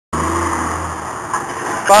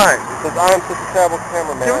fine, since I am such a terrible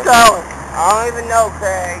cameraman. Give it out. I don't even know,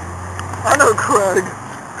 Craig. I know Craig.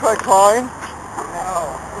 Craig Klein.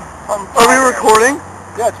 No. Are we recording?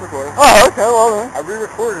 Yeah, it's recording. Oh, okay, well then. I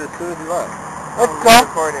re-recorded as soon as you left. Let's go.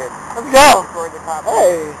 Recorded. Let's go. Record the copy.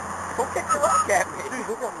 Hey. Don't kick the rock at me. Dude,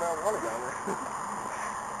 look at marijuana down there.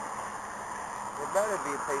 There better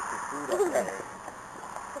be a place for food up there.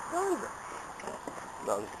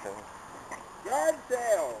 No, I'm just kidding. Yard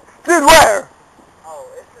sale. Dude, where? Oh,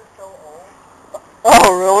 this is so old. Oh,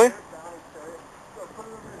 really? So put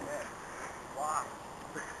it over your head. Why?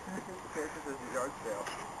 This is a yard sale.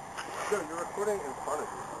 Dude, you're recording in front of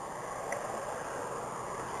you.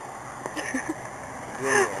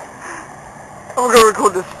 Yeah. I'm gonna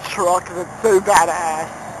record this truck because it's so badass.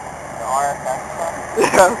 The RFX truck?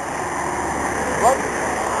 Yeah. What?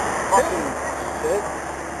 Fucking shit.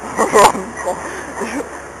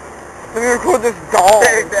 Let me record this dog.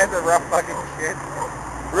 That's a rough fucking shit.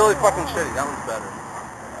 Really fucking shitty. That one's better.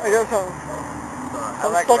 I guess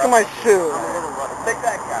I'm like stuck in my shoe. I'm a little rough. Take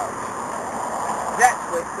that couch. That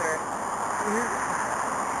twister.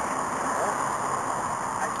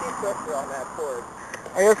 I see twister on that board.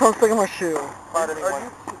 I guess I'm stuck in my shoe. Pardon me. Are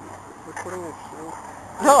you recording your shoe?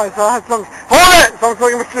 No, I saw I had some. Hold it! So I'm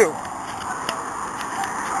stuck in my shoe.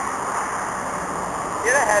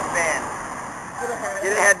 Get a headband.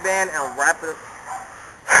 Get a headband and wrap it.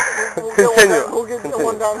 Continue. We'll get the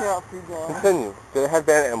one down here off feed line. Continue. Get a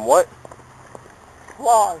headband and what?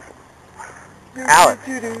 Fly. Alex.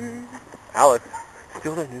 Alex,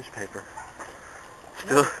 steal the newspaper.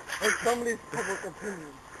 Steal. It's somebody's public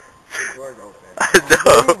opinion. The door's open.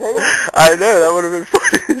 I know, that would have been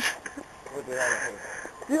funny.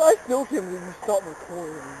 Dude, I still can't believe you stopped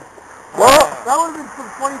recording. Well, that would have been some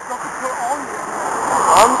funny stuff to put on there.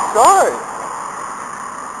 I'm sorry.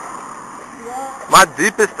 Yeah. My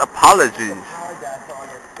deepest apologies. Apologize for all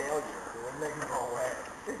your failures. It'll make you go away.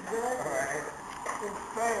 Alright.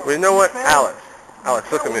 Well, you know what? Alex,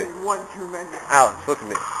 look at me. One too many. Alex, look at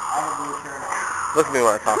me. I have a blue shirt on. Look at me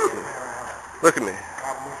when I talk to you. Look at me. I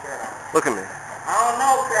have a blue shirt on. Look at me. I don't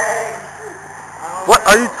know, Craig. What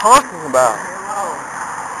are you talking about?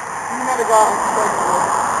 You never got on Facebook.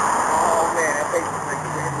 Oh man, that face is like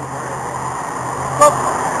really burning.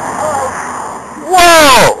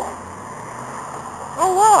 Whoa!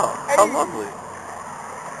 Oh wow! How lovely.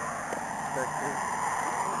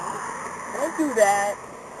 Don't do that.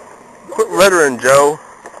 Quit littering, Joe.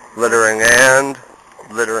 Littering and.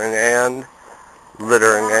 Littering and.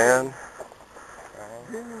 Littering and.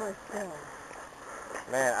 Give me my phone.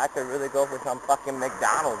 Man, I could really go for some fucking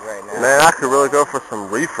McDonald's right now. Man, I could really go for some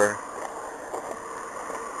reefer.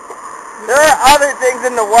 There are other things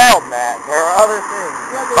in the world, Matt. There are other things.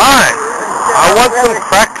 Fine. I want some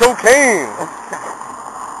crack cocaine.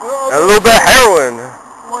 And a little bit of heroin.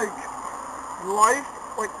 Like, life?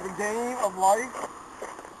 Like the game of life?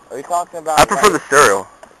 Are we talking about I prefer the cereal.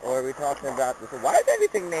 Or are we talking about this? Why is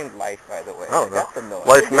everything named Life, by the way? I don't know. That's annoying.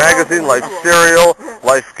 Life magazine, Life cereal,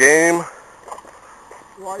 Life game,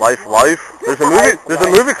 Life. There's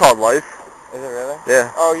a movie called Life. Is it really?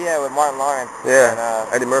 Yeah. Oh yeah, with Martin Lawrence. Yeah.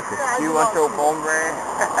 And, Eddie Murphy. you went to a bone brand.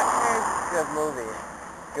 Good movie.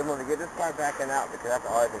 Good movie. Get this part backing out because that's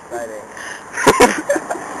always exciting.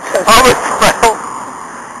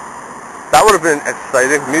 That would have been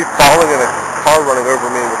exciting. Me falling in a car running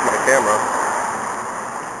over me with my camera.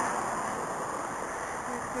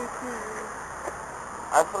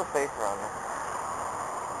 I put a face around it.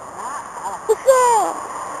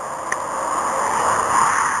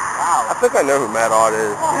 Wow. I think I know who Matt Odd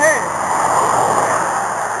is. Oh, hey!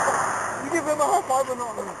 You give him a high five or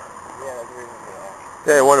not? Yeah, that's the reason for that.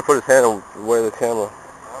 Yeah, he wanted to put his hand away the camera. I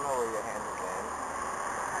don't know where your hand is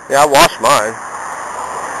in. Yeah, I washed mine.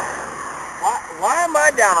 Why am I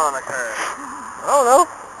down on the curb? I don't know.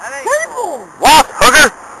 That ain't cool. Walk, hooker!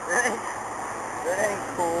 That ain't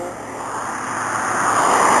cool.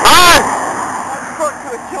 Hi! I just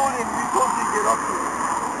could have killed him. You told me to get up here.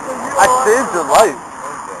 I saved your life.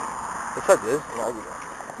 Yes, I did. No, you don't.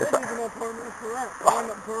 Yes, You're gonna put me for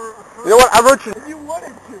You know what? I wrote you. If you wanted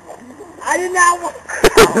to. I did not want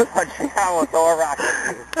I will throw a rock at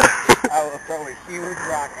you. I will throw a huge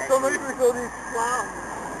rock at So you. maybe we go these flowers.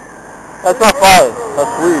 That's not flowers.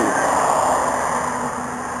 That's weed.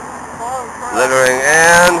 Littering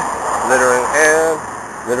and, littering and,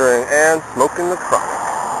 littering and, smoking the chronic.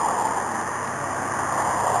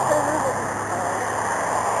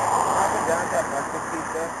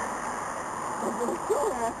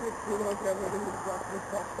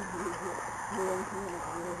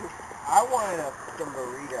 I wanted some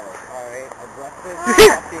burritos, alright? A breakfast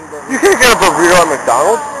You can't get a burrito at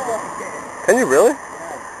McDonald's? Can you really? Yeah.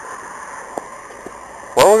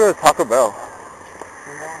 go to Taco Bell.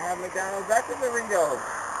 We don't have McDonald's. Back to the Ringo.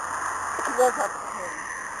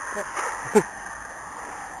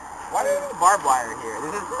 Why do they have barbed wire here?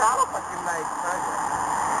 This is not a fucking nice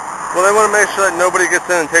project. Well, they want to make sure that nobody gets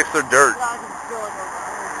in and takes their dirt. You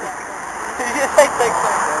just take some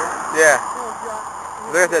dirt. Yeah.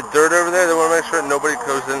 They got that dirt over there. They want to make sure that nobody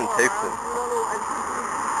goes in and takes it.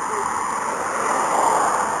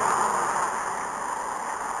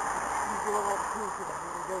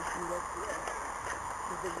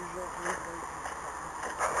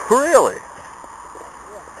 Really?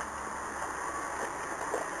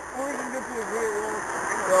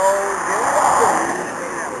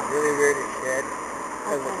 Really weird as shit.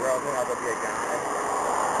 Because the girl turned out to be a guy.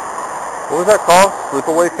 What was that called?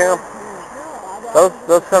 Sleepaway camp? That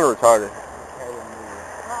was kind of retarded.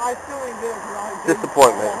 I still ain't there.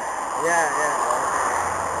 Disappointment. Yeah.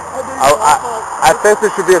 I think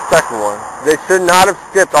there should be a second one. They should not have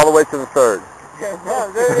skipped all the way to the third. Yeah,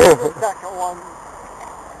 there is a second one.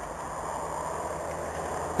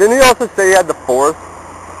 Didn't he also say he had the fourth?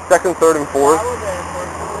 Second, third, and fourth?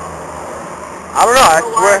 I don't know, I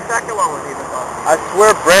swear. The second one was even fun. I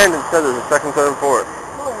swear Brandon said there's a second, third, and fourth.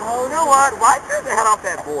 You know what? Why turn the head off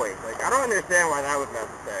that boy? Like, I don't understand why that was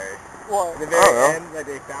necessary. What? The very end, like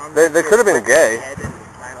they found They could have been gay. head and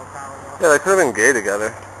spinal column off. Yeah, they could have been gay together.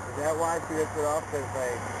 Is that why she ripped it off? Because,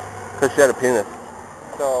 like... Because she had a penis.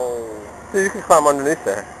 So... Dude, you can climb underneath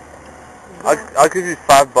there. I'll give you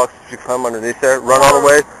 $5 if you climb underneath there. Run all the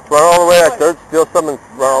way at dirt, steal some, and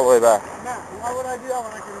run all the way back. Matt, why would I do that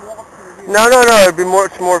when I can walk through here? No. It'd be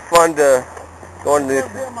much more fun to go underneath.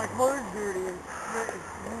 My clothes dirty and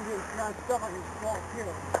moving kind of stuff I can walk here.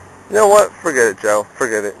 You know what? Forget it, Joe.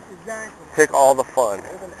 Forget it. Exactly. Take all the fun.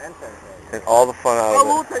 There's an entrance there. Take all the fun out I of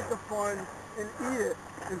will it. take the fun and eat it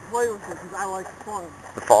and play with it because I like fun.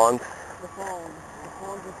 The fawns. The fawns. The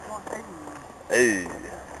fawns are fun. Hey.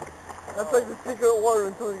 That's like the secret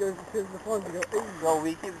water until you guys get the fun to go, hey. So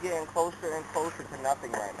we keep getting closer and closer to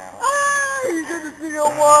nothing right now. Ah, you said the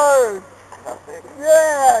secret word. Nothing?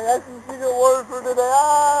 Yeah, that's the secret word for today. That's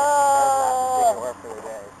Ah. not the secret word for the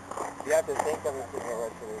day. You have to think of the secret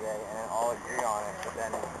word for the day and then all agree on it, but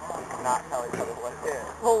then not tell each other what it is.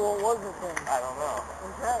 Well, what was the thing? I don't know.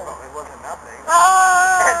 Okay. Well, it wasn't nothing.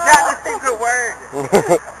 Ah! It's not the secret word!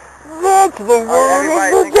 That's the word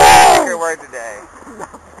Everybody of the think of the day. secret word today.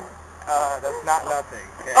 That's not nothing.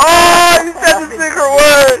 Okay? Oh, you said the secret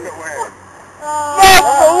word. Secret word. That's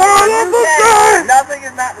the word of the day. Nothing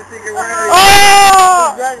is not the secret word.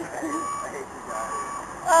 Oh! I hate you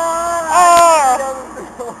guys. Ah!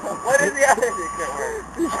 What is the other secret word?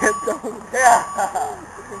 You can't tell me. Yeah.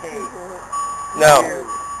 No.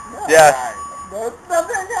 Yes. That's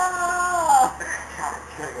nothing. Ah! God,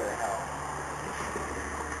 go to hell.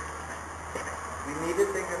 We need to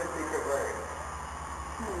think of a secret word.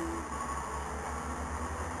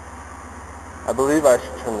 I believe I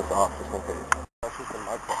should turn this off just in case. That's just a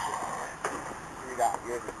mud bucket. You got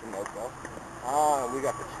yours is Sunoco. Ah, we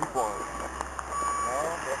got the cheap one. No,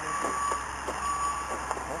 definitely.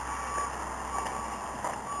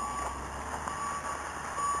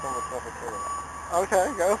 Come with stuff for sure. Okay,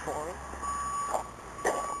 go for it.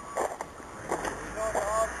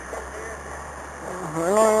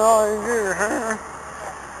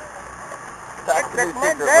 That's the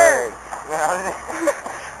secret word.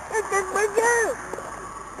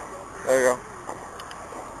 There you go.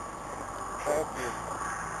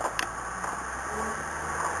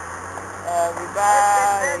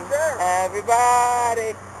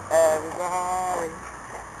 Everybody.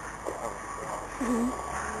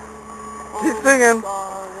 Keep singing.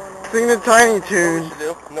 Sing the Tiny Tune. You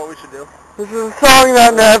know what we should do? This is a song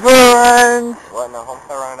that never ends. What, no,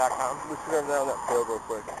 homestarrunner.com? We should go down that field real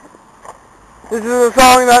quick. This is a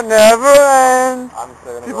song that never ends. I'm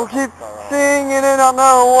still gonna People go keep homestarrunner. singing and I don't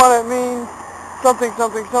know what it means. Something,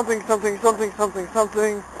 something, something, something, something, something,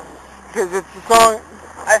 something. Because it's a song.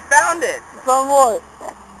 I found it! Song what?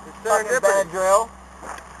 Fucking Benadryl.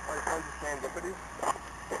 Serendipity?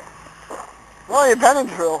 No, you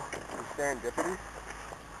Benadryl. Serendipity?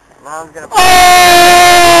 Now I'm gonna...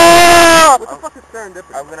 Ah! What the fuck is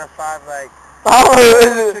serendipity? I'm gonna find, like... How is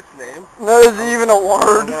it? Chick's name? No, is it even a I'm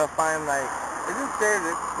word? gonna find, like... Isn't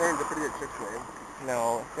serendipity a chick's name?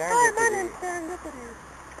 No, serendipity... Serendipity.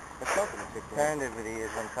 It's not a chick's name. Serendipity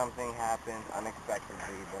is when something happens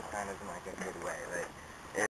unexpectedly, but kind of in, like, a good way. Like,